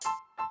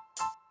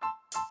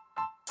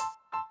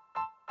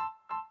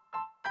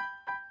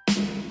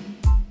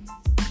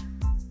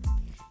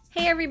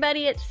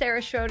everybody, it's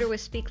Sarah Schroeder with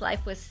Speak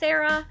Life with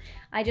Sarah.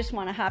 I just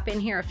want to hop in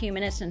here a few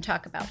minutes and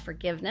talk about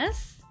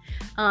forgiveness.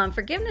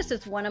 Forgiveness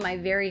is one of my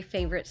very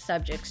favorite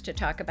subjects to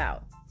talk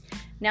about.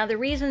 Now, the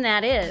reason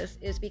that is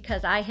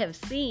because I have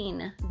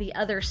seen the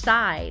other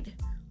side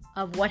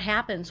of what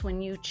happens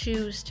when you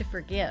choose to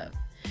forgive.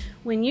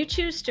 When you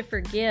choose to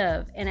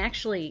forgive and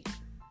actually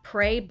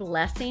pray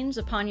blessings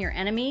upon your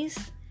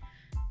enemies,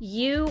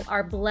 you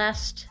are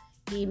blessed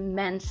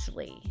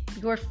immensely.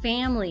 Your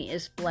family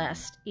is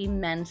blessed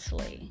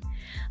immensely.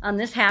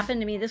 This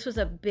happened to me. This was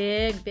a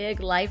big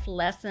life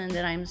lesson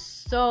that I'm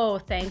so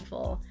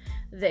thankful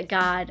that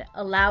God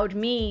allowed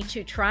me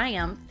to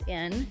triumph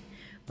in.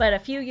 But a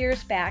few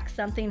years back,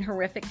 something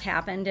horrific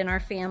happened in our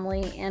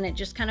family, and it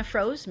just kind of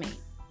froze me.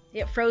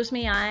 It froze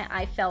me.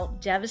 I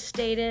felt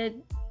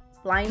devastated,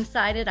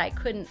 blindsided. I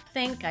couldn't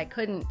think. I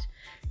couldn't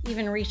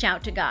even reach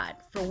out to God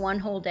for one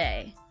whole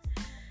day.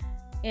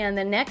 And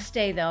the next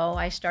day, though,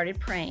 I started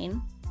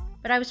praying,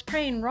 but I was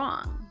praying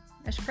wrong.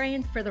 I was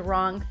praying for the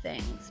wrong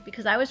things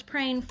because I was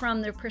praying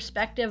from the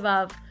perspective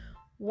of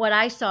what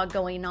I saw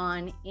going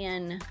on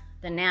in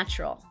the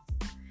natural.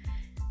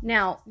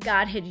 Now,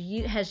 God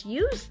has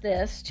used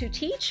this to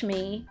teach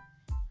me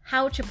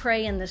how to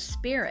pray in the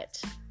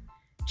Spirit,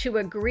 to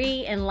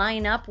agree and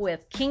line up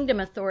with kingdom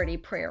authority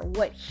prayer,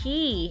 what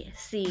He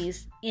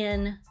sees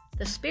in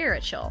the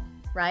spiritual,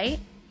 right?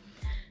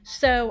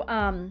 So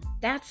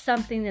that's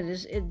something that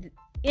is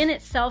in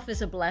itself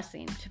is a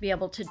blessing to be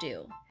able to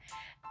do.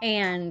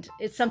 And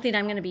it's something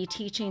I'm going to be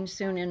teaching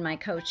soon in my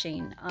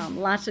coaching.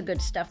 Lots of good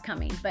stuff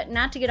coming. But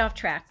not to get off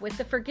track with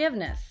the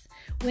forgiveness.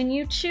 When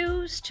you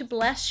choose to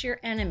bless your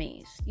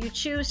enemies, you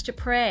choose to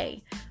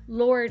pray,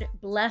 Lord,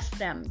 bless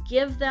them.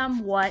 Give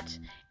them what,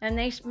 and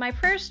my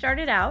prayer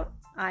started out,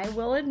 I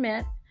will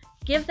admit,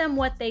 give them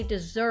what they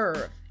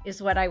deserve,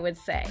 is what I would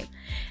say.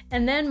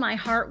 And then my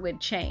heart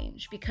would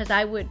change because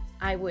I would,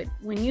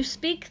 when you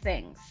speak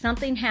things,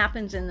 something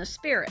happens in the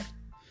spirit.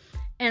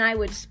 And I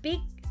would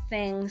speak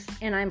things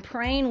and I'm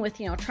praying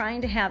with,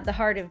 trying to have the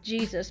heart of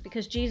Jesus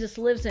because Jesus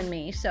lives in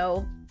me.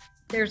 So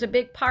there's a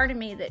big part of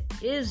me that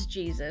is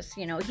Jesus,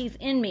 He's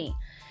in me.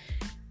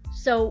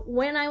 So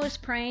when I was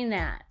praying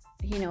that,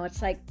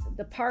 it's like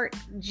the part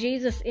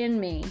Jesus in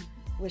me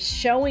was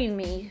showing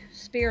me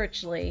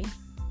spiritually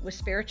with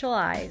spiritual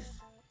eyes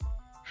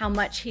how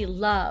much He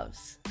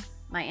loves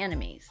my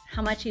enemies,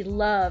 how much He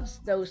loves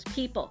those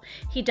people.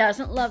 He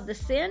doesn't love the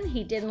sin.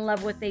 He didn't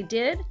love what they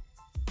did.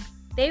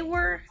 It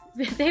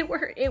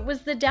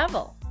was the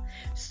devil.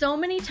 So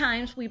many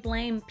times we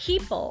blame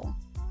people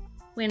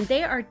when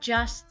they are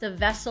just the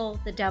vessel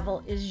the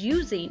devil is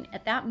using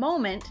at that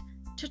moment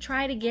to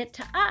try to get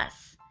to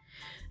us.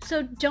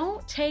 So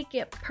don't take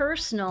it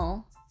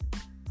personal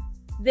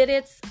that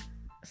it's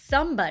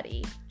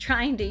somebody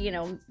trying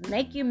to,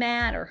 make you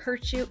mad or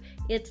hurt you.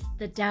 It's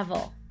the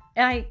devil.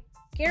 I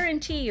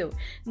guarantee you,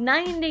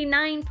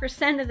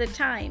 99% of the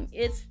time,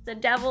 it's the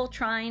devil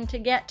trying to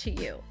get to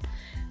you.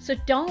 So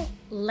don't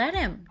let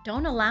him.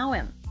 Don't allow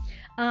him.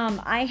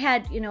 I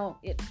had,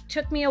 it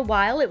took me a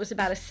while. It was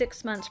about a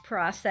 6 months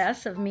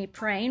process of me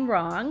praying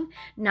wrong,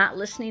 not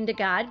listening to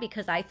God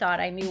because I thought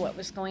I knew what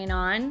was going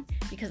on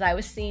because I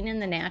was seeing in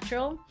the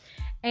natural.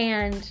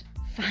 And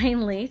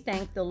finally,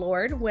 thank the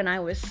Lord, when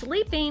I was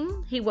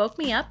sleeping, He woke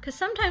me up because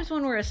sometimes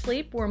when we're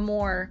asleep, we're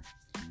more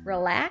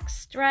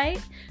relaxed, right?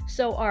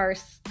 So our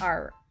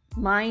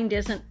mind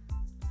isn't,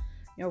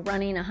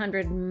 running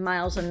 100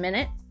 miles a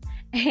minute,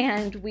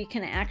 and we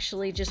can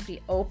actually just be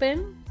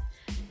open.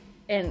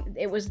 And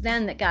it was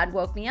then that God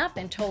woke me up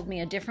and told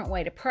me a different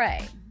way to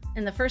pray.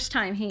 And the first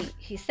time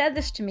he said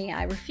this to me,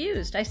 I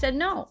refused. I said,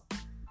 no,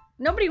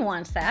 nobody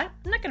wants that.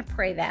 I'm not going to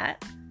pray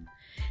that.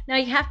 Now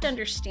you have to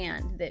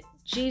understand that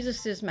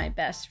Jesus is my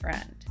best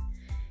friend.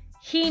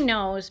 He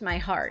knows my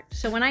heart.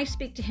 So when I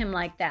speak to Him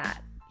like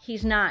that,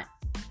 He's not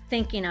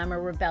thinking I'm a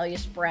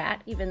rebellious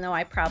brat, even though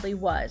I probably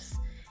was.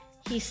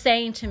 He's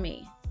saying to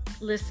me,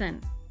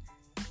 listen,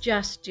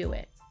 just do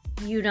it.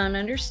 You don't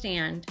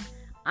understand.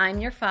 I'm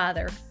your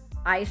Father.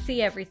 I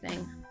see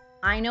everything.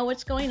 I know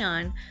what's going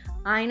on.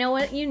 I know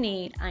what you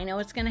need. I know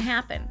what's going to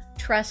happen.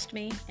 Trust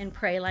me and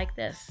pray like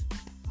this.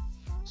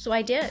 So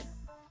I did.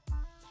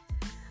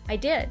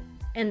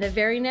 And the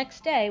very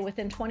next day,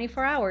 within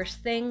 24 hours,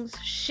 things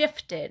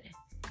shifted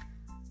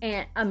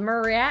and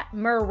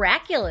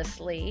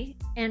miraculously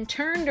and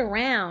turned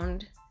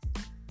around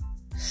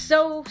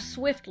so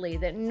swiftly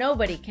that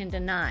nobody can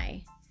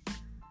deny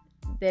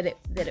that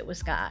it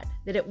was God,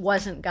 that it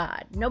wasn't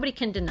God. Nobody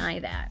can deny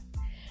that.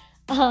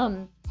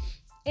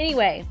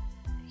 Anyway,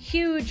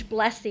 huge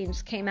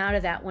blessings came out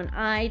of that when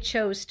I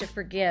chose to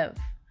forgive.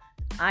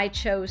 I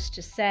chose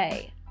to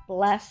say,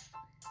 bless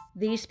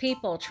these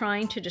people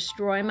trying to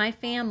destroy my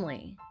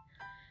family.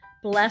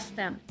 Bless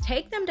them.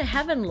 Take them to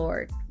heaven,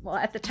 Lord. Well,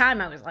 at the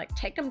time I was like,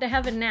 take them to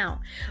heaven now.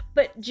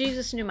 But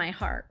Jesus knew my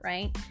heart,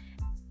 right?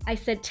 I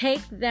said,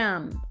 take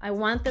them. I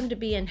want them to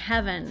be in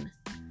heaven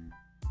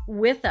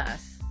with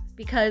us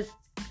because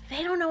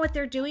they don't know what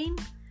they're doing.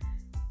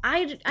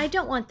 I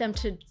don't want them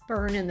to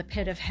burn in the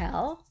pit of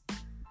hell.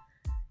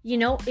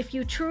 If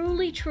you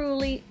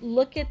truly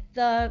look at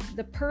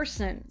the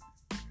person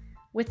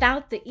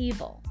without the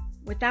evil,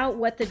 without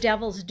what the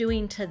devil's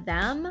doing to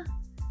them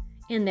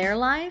in their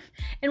life.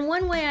 And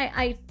one way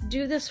I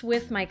do this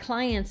with my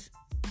clients,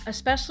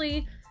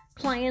 especially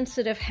clients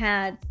that have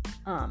had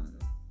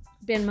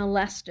been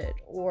molested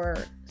or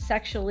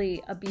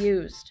sexually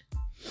abused,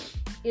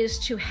 is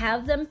to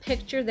have them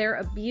picture their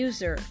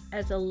abuser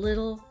as a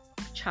little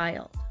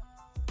child.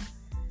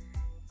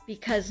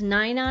 Because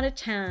 9 out of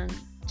 10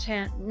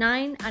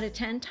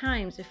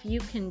 times, if you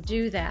can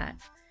do that,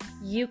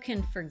 you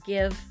can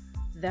forgive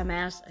them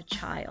as a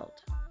child,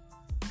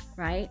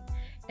 right?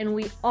 And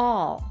we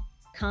all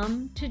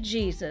come to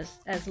Jesus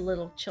as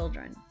little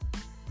children.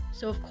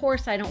 So of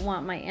course I don't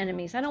want my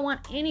enemies. I don't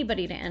want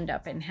anybody to end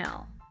up in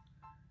hell.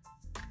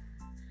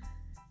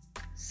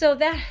 So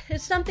that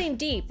is something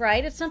deep,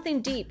 right? It's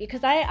something deep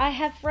because I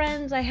have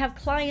friends, I have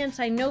clients,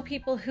 I know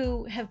people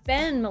who have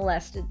been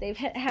molested. They've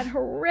had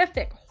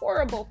horrific,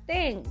 horrible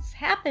things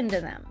happen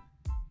to them.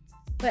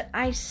 But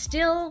I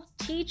still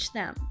teach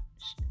them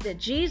that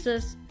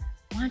Jesus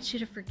wants you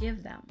to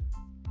forgive them.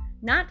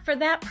 Not for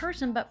that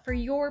person, but for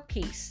your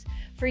peace,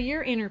 for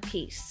your inner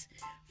peace,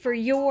 for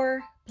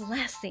your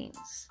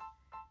blessings.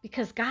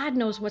 Because God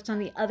knows what's on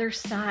the other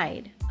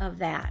side of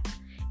that.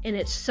 And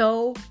it's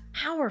so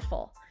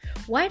powerful.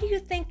 Why do you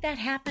think that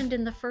happened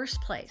in the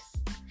first place?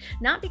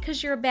 Not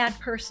because you're a bad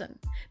person,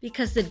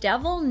 because the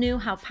devil knew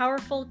how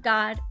powerful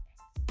God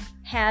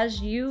has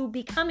you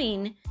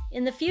becoming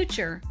in the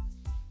future,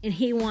 and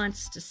he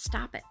wants to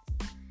stop it.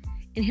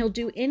 And he'll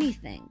do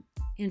anything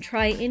and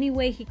try any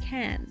way he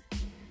can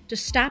to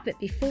stop it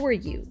before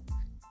you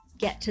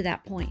get to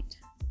that point.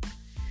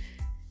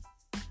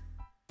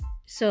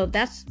 So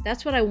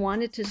that's what I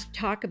wanted to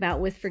talk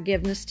about with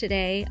forgiveness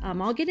today.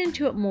 I'll get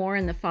into it more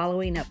in the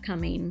following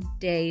upcoming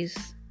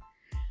days.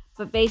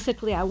 But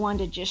basically, I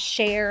wanted to just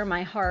share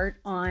my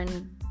heart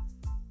on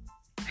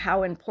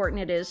how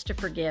important it is to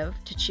forgive,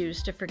 to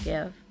choose to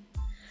forgive.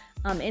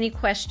 Any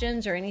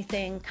questions or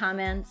anything,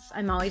 comments,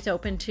 I'm always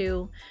open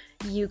to.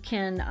 You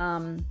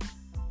can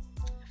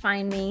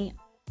find me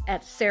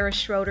at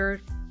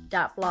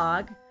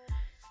sarahschroeder.blog.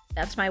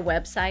 That's my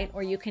website.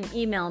 Or you can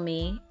email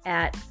me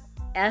at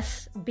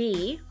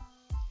sbschroeder,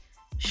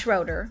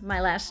 my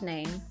last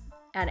name,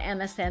 at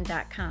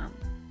msn.com.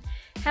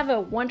 Have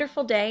a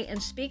wonderful day and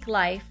speak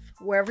life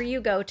wherever you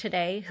go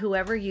today,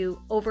 whoever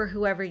you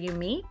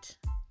meet,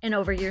 and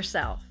over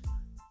yourself.